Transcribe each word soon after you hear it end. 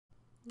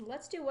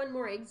Let's do one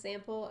more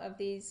example of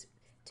these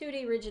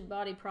 2D rigid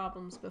body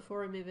problems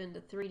before we move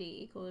into 3D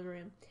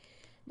equilibrium.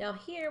 Now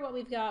here what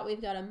we've got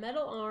a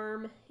metal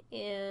arm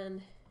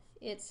and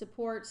it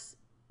supports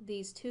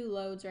these two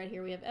loads right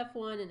here. We have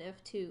F1 and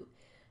F2.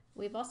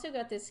 We've also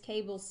got this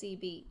cable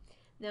CB.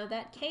 Now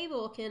that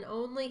cable can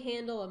only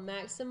handle a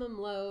maximum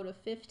load of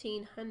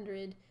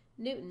 1500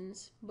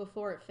 newtons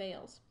before it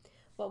fails.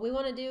 What we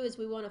want to do is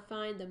we want to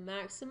find the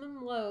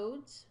maximum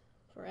loads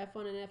for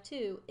F1 and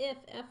F2 if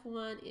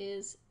F1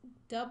 is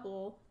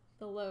double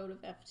the load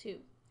of F2.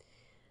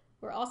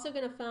 We're also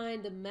going to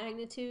find the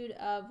magnitude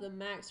of the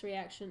max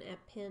reaction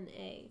at pin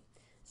A.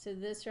 So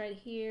this right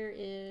here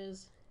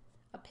is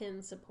a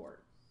pin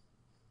support.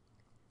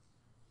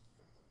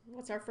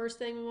 What's our first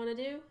thing we want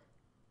to do?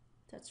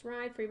 That's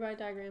right, free body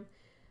diagram.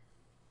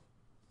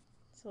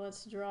 So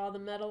let's draw the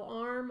metal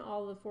arm.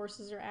 All the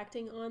forces are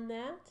acting on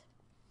that.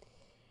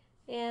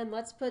 And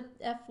let's put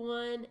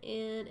F1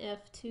 and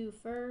F2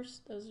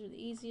 first. Those are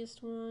the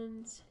easiest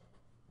ones.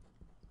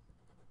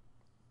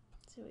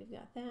 So we've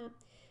got that.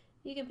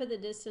 You can put the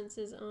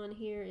distances on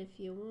here if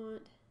you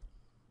want.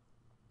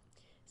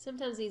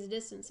 Sometimes these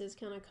distances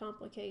kind of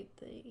complicate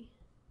the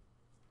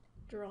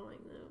drawing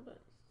though,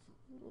 but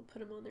we'll put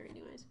them on there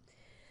anyways.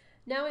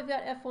 Now we've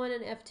got F1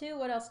 and F2.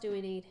 What else do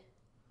we need?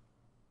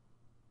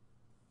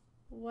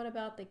 What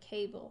about the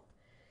cable?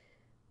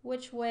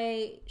 Which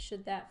way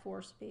should that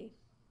force be?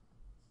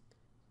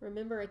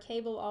 Remember, a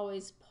cable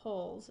always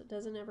pulls. It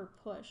doesn't ever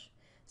push.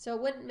 So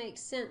it wouldn't make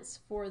sense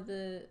for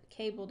the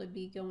cable to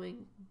be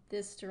going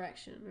this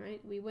direction, right?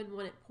 We wouldn't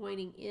want it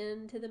pointing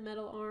into the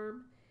metal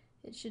arm.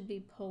 It should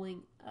be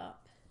pulling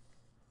up.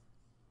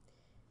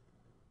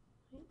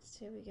 Right,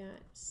 so we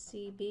got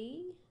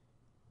CB.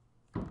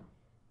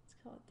 Let's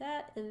call it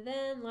that. And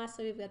then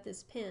lastly, we've got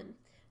this pin.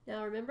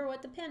 Now remember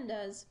what the pin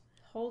does.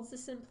 Holds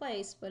this in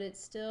place, but it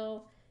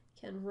still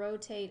can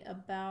rotate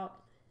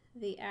about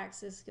the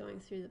axis going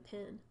through the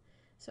pin.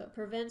 So it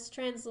prevents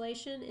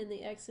translation in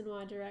the X and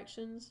Y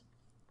directions,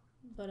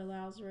 but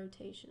allows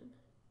rotation.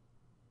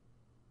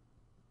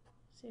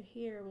 So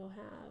here we'll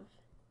have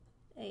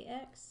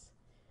AX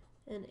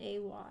and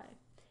AY.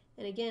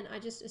 And again, I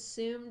just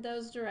assumed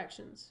those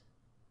directions.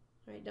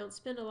 Right? Don't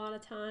spend a lot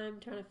of time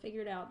trying to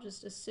figure it out.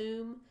 Just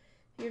assume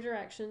your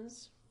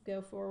directions.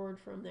 Go forward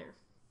from there.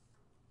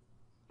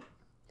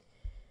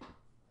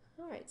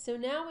 Alright, so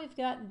now we've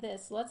got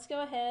this. Let's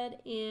go ahead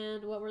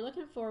and what we're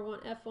looking for, we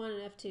want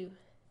F1 and F2.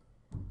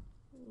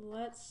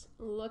 Let's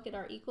look at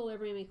our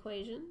equilibrium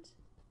equations.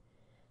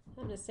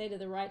 I'm going to say to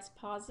the right's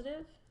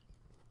positive.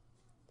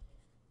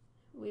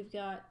 We've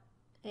got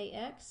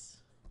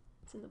AX,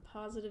 it's in the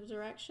positive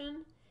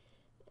direction.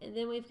 And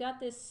then we've got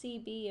this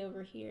CB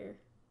over here.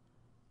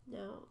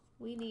 Now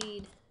we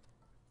need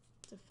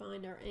to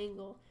find our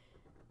angle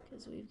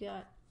because we've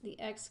got the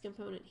X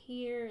component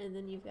here and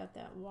then you've got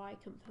that Y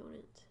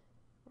component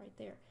right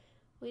there.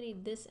 We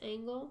need this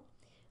angle.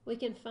 We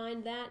can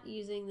find that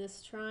using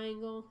this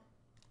triangle.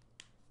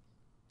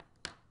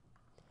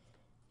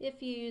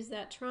 If you use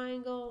that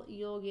triangle,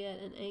 you'll get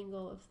an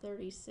angle of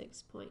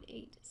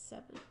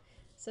 36.87.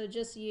 So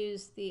just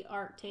use the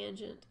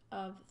arctangent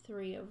of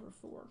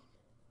 3/4.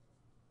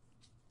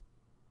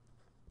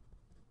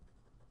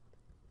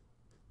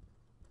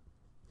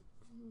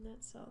 And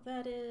that's all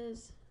that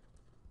is.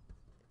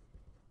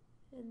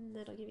 And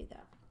that'll give you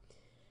that.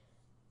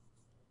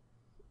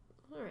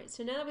 Alright,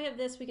 so now that we have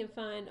this, we can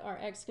find our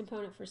X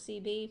component for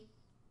CB.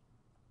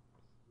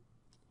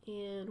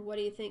 And what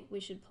do you think we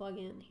should plug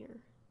in here?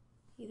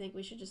 You think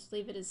we should just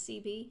leave it as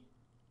CB?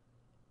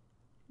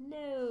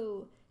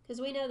 No,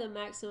 because we know the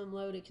maximum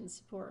load it can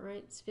support,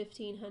 right? It's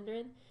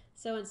 1500.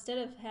 So instead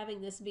of having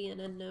this be an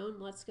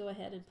unknown, let's go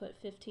ahead and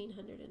put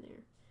 1500 in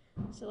there.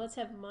 So let's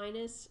have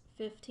minus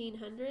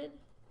 1500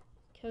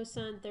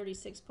 cosine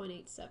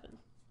 36.87.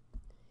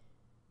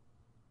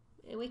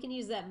 And we can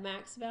use that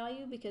max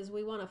value because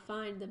we want to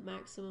find the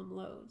maximum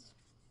loads.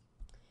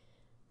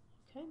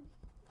 Okay,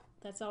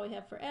 that's all we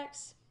have for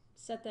X.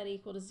 Set that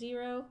equal to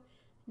 0.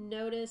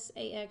 Notice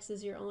AX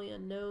is your only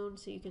unknown,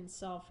 so you can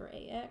solve for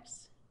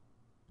AX.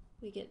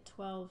 We get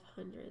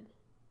 1200,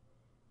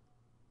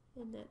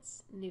 and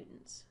that's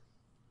newtons.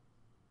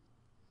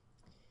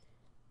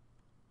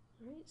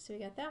 All right, so we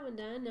got that one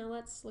done. Now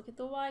let's look at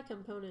the Y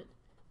component.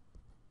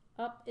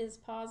 Up is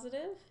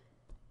positive.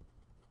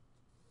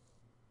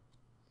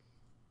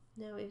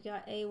 Now we've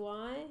got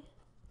AY.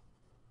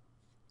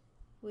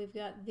 We've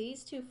got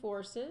these two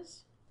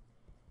forces.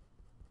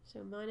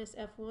 So minus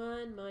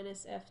F1,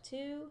 minus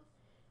F2.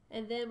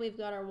 And then we've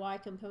got our Y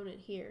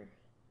component here.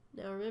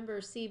 Now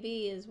remember,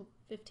 CB is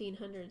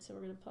 1500, so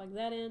we're going to plug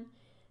that in.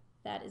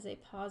 That is a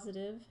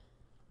positive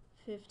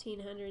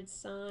 1500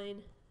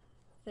 sine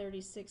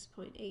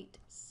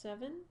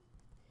 36.87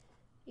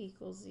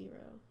 equals 0.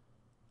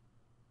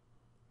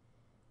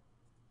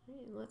 All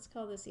right, and let's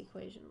call this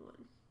equation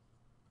 1.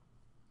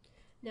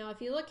 Now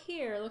if you look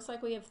here, it looks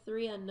like we have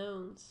 3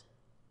 unknowns.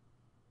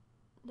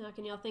 Now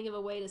can y'all think of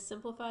a way to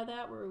simplify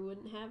that where we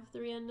wouldn't have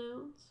 3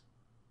 unknowns?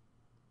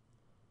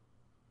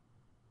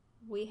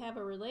 we have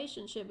a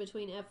relationship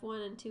between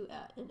F1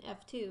 and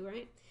F2,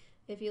 right?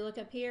 If you look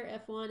up here,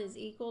 F1 is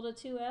equal to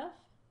 2F.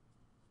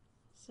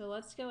 So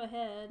let's go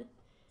ahead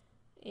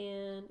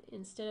and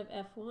instead of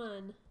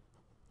F1,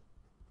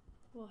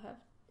 we'll have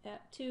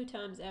 2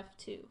 times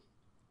F2.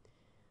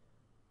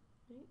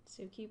 Right,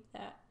 so keep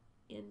that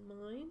in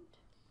mind.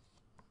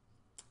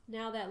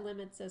 Now that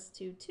limits us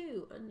to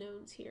 2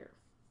 unknowns here.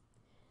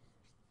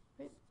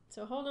 Right,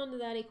 so hold on to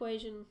that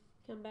equation,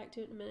 come back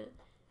to it in a minute.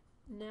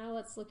 Now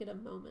let's look at a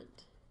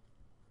moment.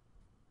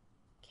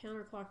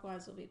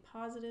 Counterclockwise will be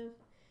positive.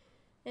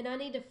 And I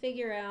need to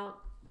figure out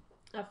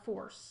a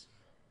force.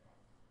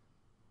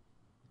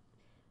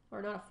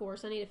 Or not a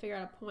force, I need to figure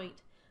out a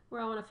point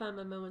where I want to find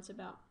my moments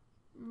about.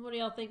 What do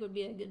y'all think would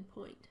be a good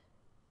point?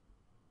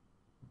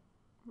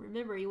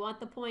 Remember, you want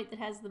the point that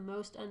has the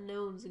most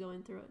unknowns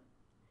going through it.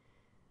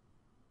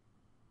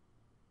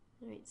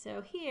 Alright,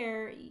 so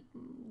here,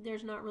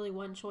 there's not really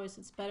one choice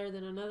that's better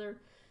than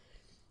another.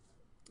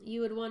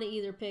 You would want to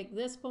either pick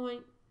this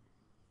point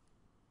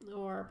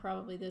or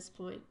probably this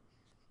point.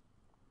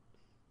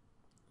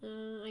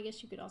 I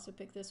guess you could also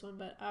pick this one,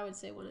 but I would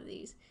say one of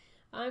these.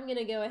 I'm going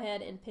to go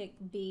ahead and pick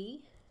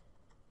B.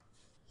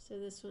 So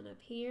this one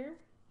up here.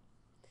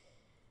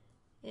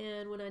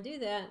 And when I do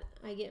that,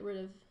 I get rid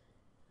of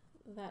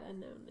that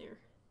unknown there.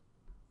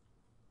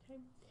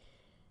 Okay.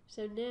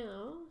 So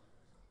now,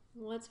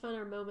 let's find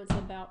our moments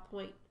about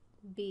point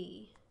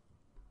B.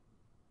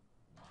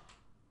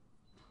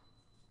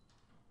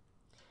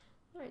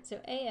 Alright,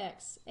 so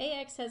AX.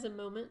 AX has a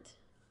moment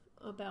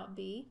about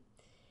B.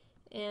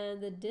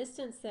 And the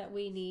distance that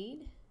we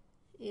need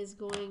is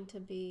going to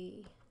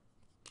be,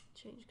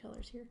 change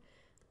colors here,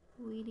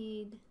 we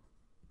need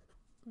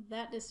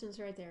that distance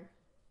right there.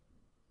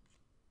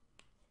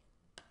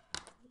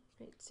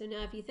 Right, so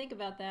now if you think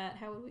about that,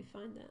 how would we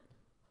find that?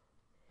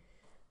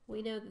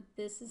 We know that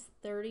this is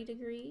 30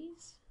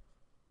 degrees.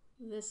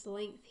 This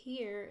length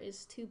here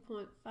is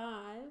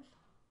 2.5.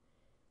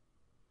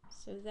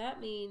 So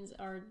that means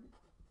our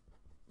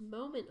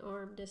moment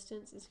arm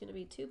distance is going to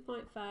be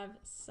 2.5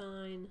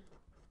 sine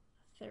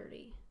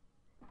 30,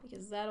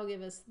 because that'll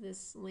give us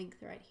this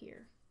length right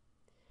here.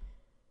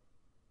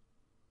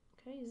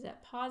 Okay, is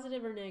that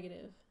positive or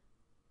negative?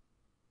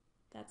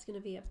 That's going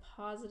to be a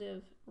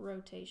positive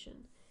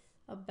rotation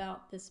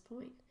about this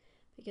point,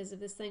 because if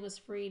this thing was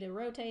free to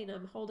rotate and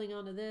I'm holding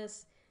onto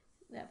this,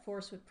 that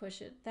force would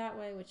push it that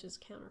way, which is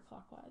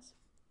counterclockwise.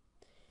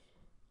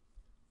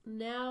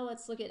 Now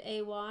let's look at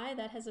AY.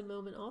 That has a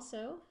moment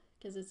also,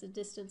 because it's a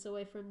distance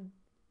away from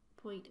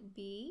point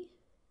B.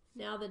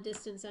 Now the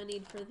distance I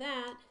need for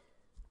that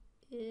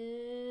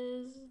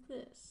is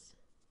this.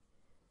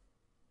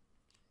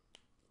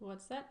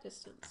 What's that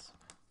distance?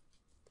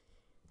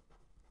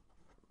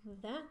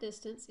 That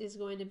distance is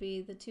going to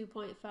be the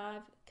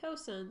 2.5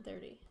 cosine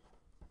 30.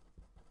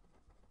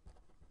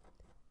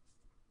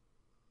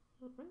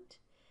 All right.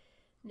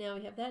 Now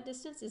we have that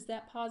distance. Is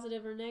that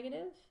positive or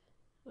negative?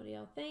 What do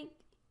y'all think?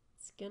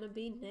 It's going to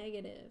be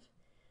negative.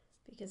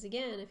 Because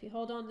again, if you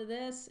hold on to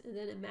this and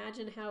then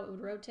imagine how it would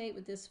rotate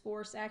with this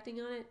force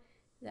acting on it,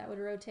 that would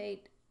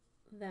rotate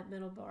that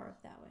middle bar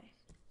up that way,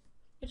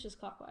 which is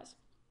clockwise.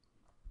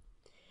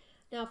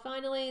 Now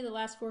finally, the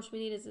last force we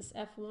need is this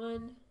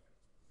F1.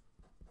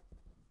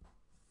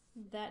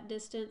 That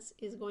distance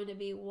is going to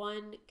be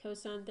 1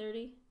 cosine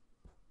 30.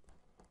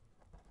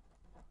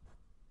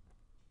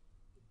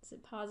 Is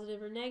it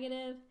positive or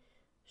negative?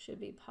 Should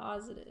be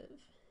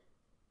positive,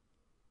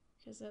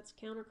 because that's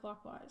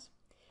counterclockwise.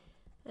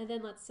 And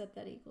then let's set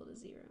that equal to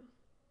 0.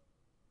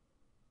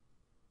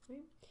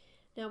 Okay.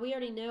 Now we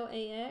already know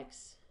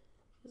AX,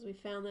 because we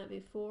found that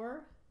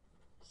before.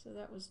 So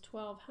that was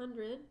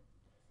 1200.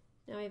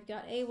 Now we've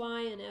got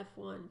AY and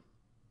F1.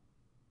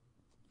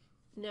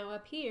 Now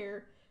up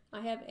here,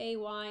 I have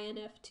AY and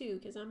F2,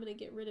 because I'm going to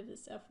get rid of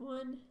this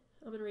F1.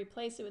 I'm going to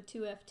replace it with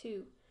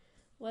 2F2.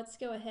 Let's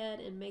go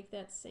ahead and make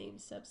that same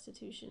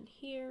substitution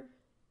here.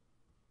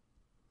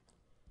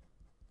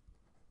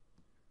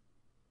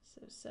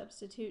 So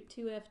substitute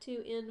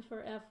 2F2 in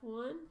for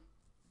F1.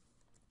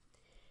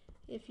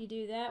 If you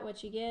do that,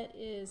 what you get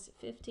is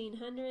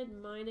 1500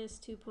 minus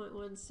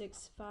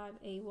 2.165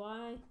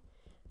 AY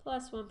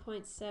plus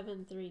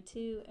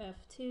 1.732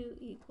 F2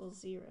 equals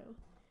 0.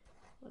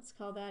 Let's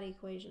call that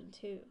equation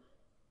 2.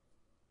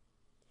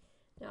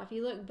 Now if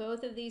you look,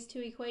 both of these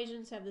two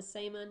equations have the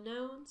same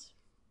unknowns,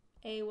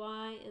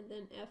 AY and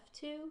then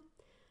F2.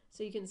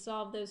 So you can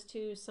solve those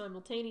two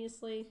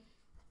simultaneously.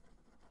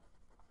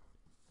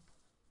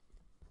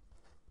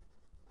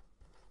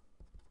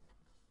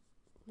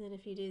 Then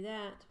if you do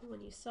that,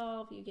 when you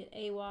solve, you get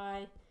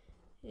AY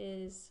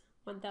is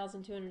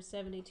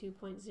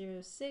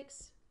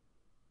 1272.06.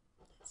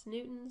 That's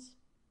newtons.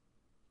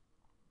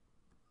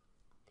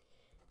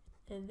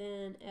 And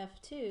then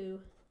F2 is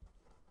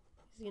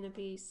going to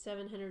be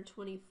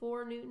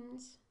 724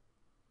 newtons.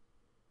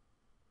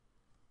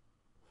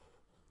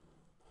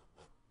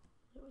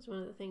 That was one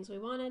of the things we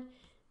wanted.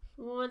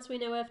 Once we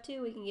know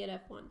F2, we can get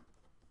F1.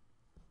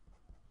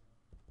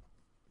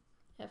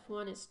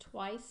 F1 is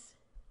twice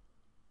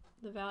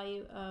the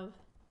value of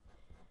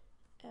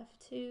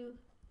F2.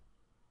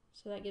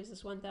 So that gives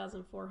us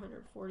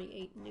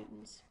 1,448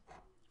 newtons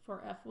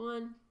for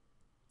F1.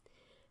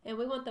 And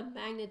we want the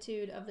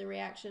magnitude of the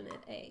reaction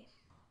at A.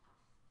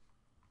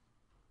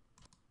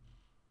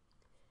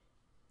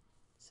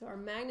 So our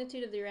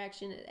magnitude of the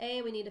reaction at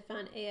A, we need to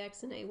find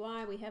AX and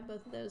AY. We have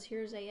both of those.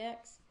 Here's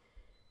AX,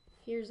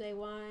 here's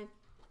AY.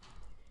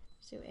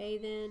 So A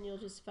then, you'll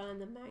just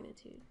find the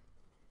magnitude.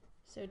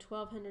 So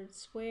 1,200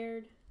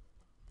 squared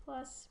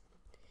plus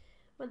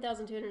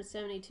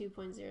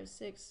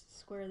 1,272.06,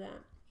 square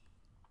that.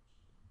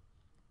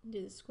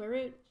 Do the square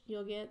root,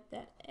 you'll get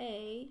that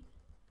A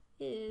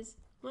is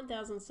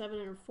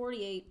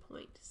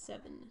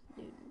 1,748.7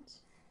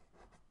 newtons.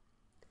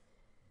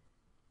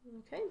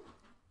 Okay,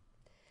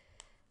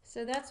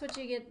 so that's what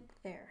you get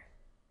there.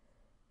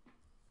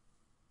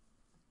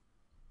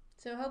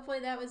 So hopefully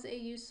that was a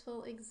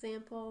useful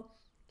example.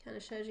 Kind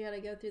of shows you how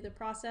to go through the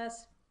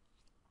process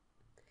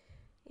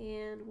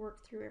and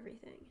work through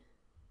everything.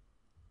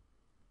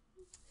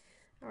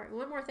 All right,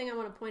 one more thing I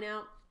want to point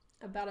out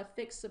about a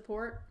fixed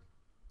support.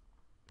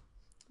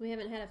 We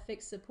haven't had a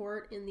fixed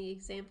support in the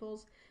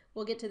examples.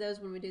 We'll get to those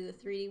when we do the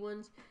 3D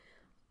ones.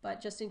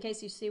 But just in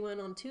case you see one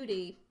on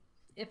 2D,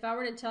 if I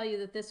were to tell you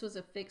that this was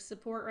a fixed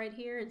support right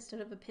here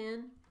instead of a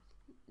pin,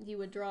 you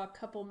would draw a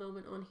couple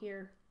moment on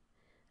here.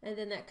 And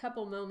then that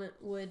couple moment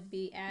would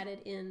be added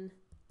in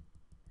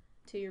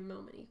to your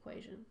moment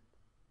equation.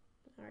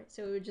 All right,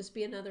 so it would just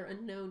be another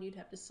unknown you'd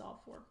have to solve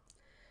for.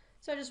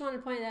 So I just wanted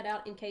to point that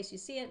out in case you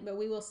see it, but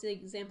we will see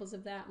examples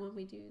of that when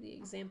we do the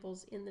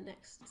examples in the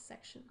next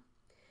section.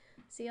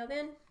 See y'all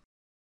then.